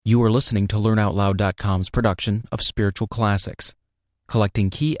You are listening to LearnOutLoud.com's production of Spiritual Classics.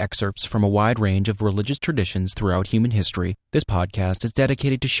 Collecting key excerpts from a wide range of religious traditions throughout human history, this podcast is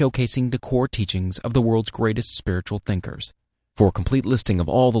dedicated to showcasing the core teachings of the world's greatest spiritual thinkers. For a complete listing of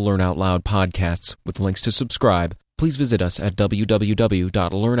all the Learn Out Loud podcasts with links to subscribe, please visit us at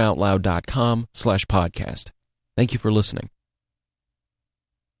www.learnoutloud.com/podcast. Thank you for listening.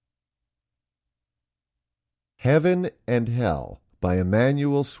 Heaven and Hell by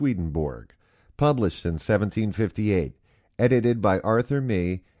Emanuel Swedenborg, published in 1758, edited by Arthur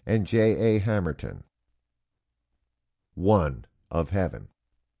Mee and J. A. Hamerton. 1. Of Heaven.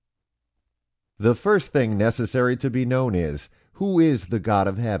 The first thing necessary to be known is, who is the God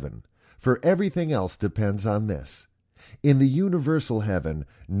of heaven? For everything else depends on this. In the universal heaven,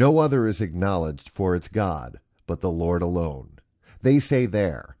 no other is acknowledged for its God, but the Lord alone. They say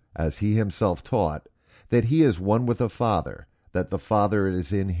there, as he himself taught, that he is one with the Father, that the Father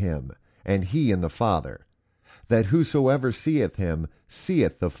is in him, and he in the Father, that whosoever seeth him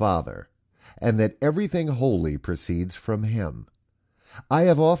seeth the Father, and that everything holy proceeds from him. I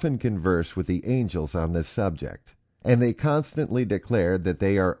have often conversed with the angels on this subject, and they constantly declare that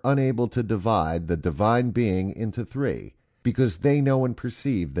they are unable to divide the divine being into three, because they know and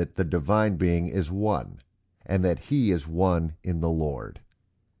perceive that the divine being is one, and that he is one in the Lord.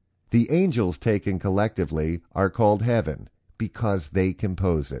 The angels taken collectively are called heaven, because they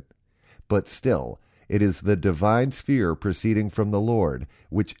compose it. But still, it is the divine sphere proceeding from the Lord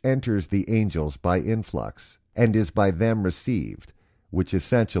which enters the angels by influx, and is by them received, which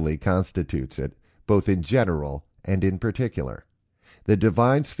essentially constitutes it, both in general and in particular. The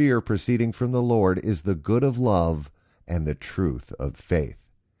divine sphere proceeding from the Lord is the good of love and the truth of faith.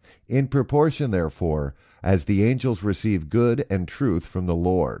 In proportion, therefore, as the angels receive good and truth from the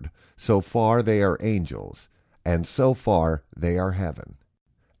Lord, so far they are angels, and so far they are heaven.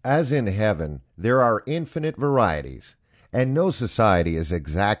 As in heaven, there are infinite varieties, and no society is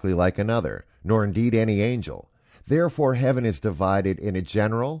exactly like another, nor indeed any angel. Therefore heaven is divided in a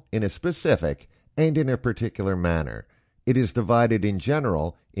general, in a specific, and in a particular manner. It is divided in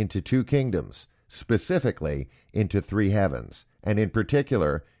general into two kingdoms, specifically into three heavens, and in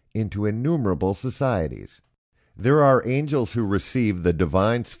particular into innumerable societies. There are angels who receive the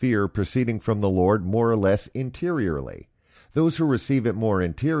divine sphere proceeding from the Lord more or less interiorly. Those who receive it more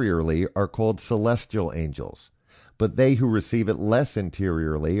interiorly are called celestial angels, but they who receive it less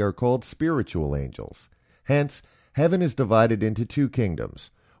interiorly are called spiritual angels. Hence, heaven is divided into two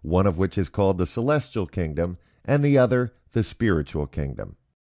kingdoms, one of which is called the celestial kingdom, and the other the spiritual kingdom.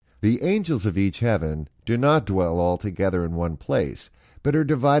 The angels of each heaven do not dwell all together in one place, but are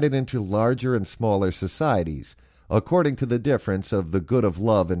divided into larger and smaller societies, according to the difference of the good of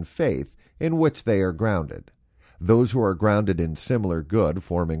love and faith in which they are grounded. Those who are grounded in similar good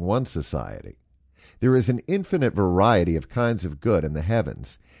forming one society. There is an infinite variety of kinds of good in the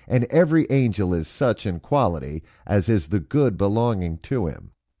heavens, and every angel is such in quality as is the good belonging to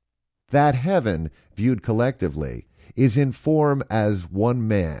him. That heaven, viewed collectively, is in form as one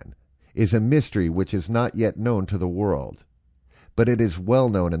man, is a mystery which is not yet known to the world. But it is well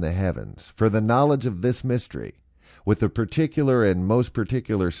known in the heavens, for the knowledge of this mystery, with the particular and most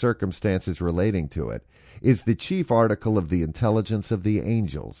particular circumstances relating to it, is the chief article of the intelligence of the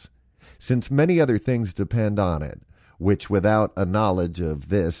angels, since many other things depend on it, which without a knowledge of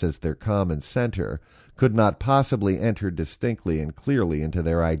this as their common center, could not possibly enter distinctly and clearly into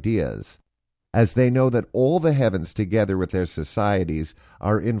their ideas. As they know that all the heavens together with their societies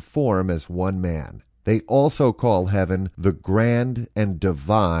are in form as one man, they also call heaven the grand and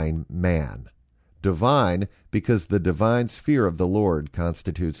divine man. Divine, because the divine sphere of the Lord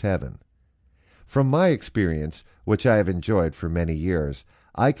constitutes heaven. From my experience, which I have enjoyed for many years,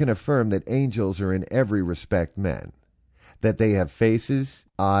 I can affirm that angels are in every respect men, that they have faces,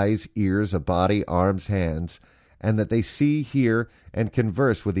 eyes, ears, a body, arms, hands, and that they see, hear, and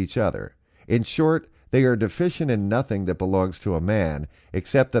converse with each other. In short, they are deficient in nothing that belongs to a man,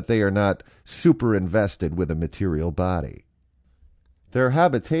 except that they are not superinvested with a material body. Their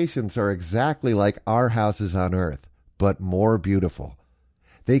habitations are exactly like our houses on earth, but more beautiful.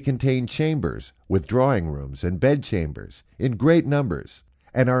 They contain chambers, with drawing rooms and bedchambers, in great numbers,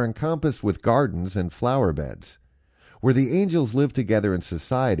 and are encompassed with gardens and flower beds. Where the angels live together in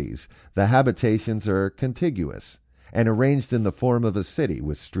societies, the habitations are contiguous, and arranged in the form of a city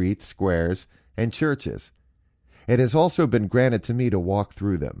with streets, squares, and churches. It has also been granted to me to walk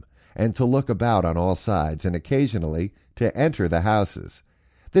through them, and to look about on all sides, and occasionally to enter the houses.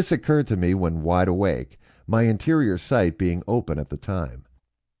 This occurred to me when wide awake, my interior sight being open at the time.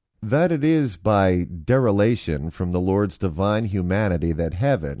 that it is by derelation from the Lord's divine humanity that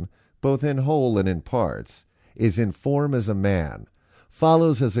heaven, both in whole and in parts, is in form as a man,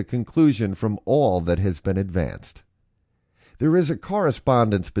 follows as a conclusion from all that has been advanced. There is a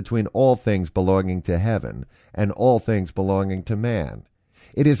correspondence between all things belonging to heaven and all things belonging to man.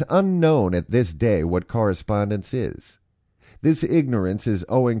 It is unknown at this day what correspondence is. This ignorance is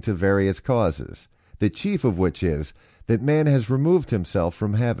owing to various causes, the chief of which is that man has removed himself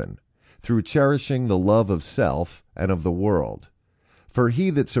from heaven, through cherishing the love of self and of the world. For he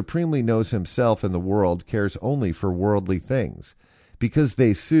that supremely knows himself and the world cares only for worldly things, because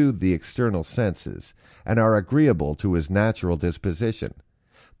they soothe the external senses, and are agreeable to his natural disposition,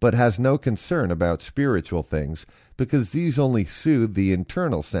 but has no concern about spiritual things, because these only soothe the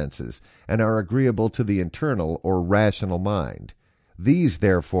internal senses, and are agreeable to the internal or rational mind. These,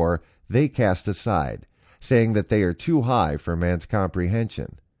 therefore, they cast aside, saying that they are too high for man's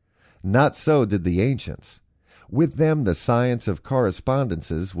comprehension. Not so did the ancients. With them the science of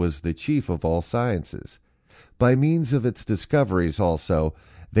correspondences was the chief of all sciences. By means of its discoveries also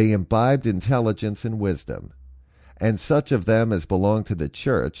they imbibed intelligence and wisdom. And such of them as belonged to the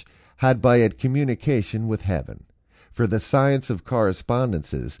church had by it communication with heaven. For the science of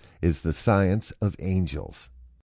correspondences is the science of angels.